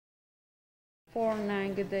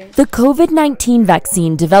The COVID-19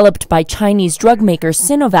 vaccine developed by Chinese drug maker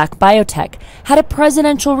Sinovac Biotech had a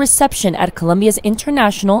presidential reception at Colombia's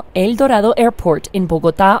International El Dorado Airport in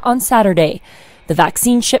Bogotá on Saturday. The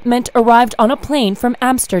vaccine shipment arrived on a plane from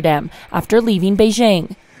Amsterdam after leaving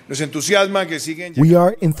Beijing. We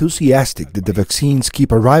are enthusiastic that the vaccines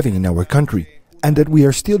keep arriving in our country and that we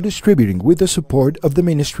are still distributing with the support of the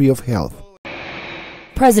Ministry of Health.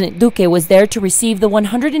 President Duque was there to receive the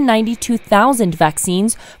 192,000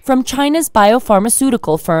 vaccines from China's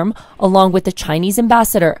biopharmaceutical firm, along with the Chinese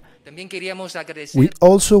ambassador. We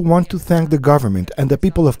also want to thank the government and the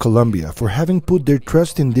people of Colombia for having put their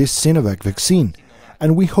trust in this Sinovac vaccine,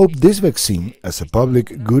 and we hope this vaccine, as a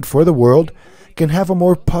public good for the world, can have a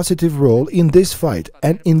more positive role in this fight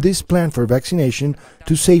and in this plan for vaccination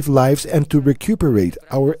to save lives and to recuperate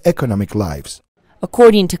our economic lives.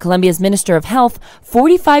 According to Colombia's Minister of Health,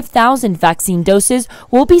 45,000 vaccine doses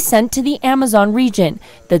will be sent to the Amazon region.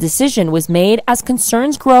 The decision was made as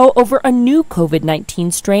concerns grow over a new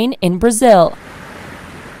COVID-19 strain in Brazil.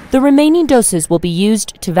 The remaining doses will be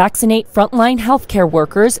used to vaccinate frontline healthcare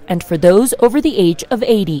workers and for those over the age of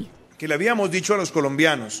 80.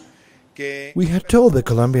 We had told the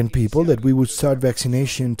Colombian people that we would start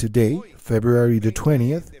vaccination today, February the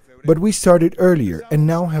 20th, but we started earlier and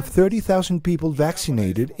now have 30,000 people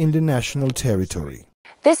vaccinated in the national territory.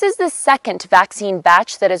 This is the second vaccine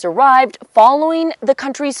batch that has arrived following the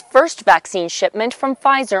country's first vaccine shipment from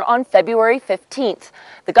Pfizer on February 15th.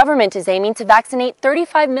 The government is aiming to vaccinate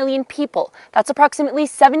 35 million people. That's approximately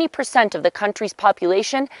 70% of the country's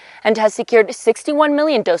population, and has secured 61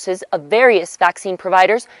 million doses of various vaccine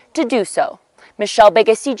providers to do so. Michelle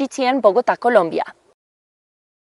Begue, CGTN, Bogotá, Colombia.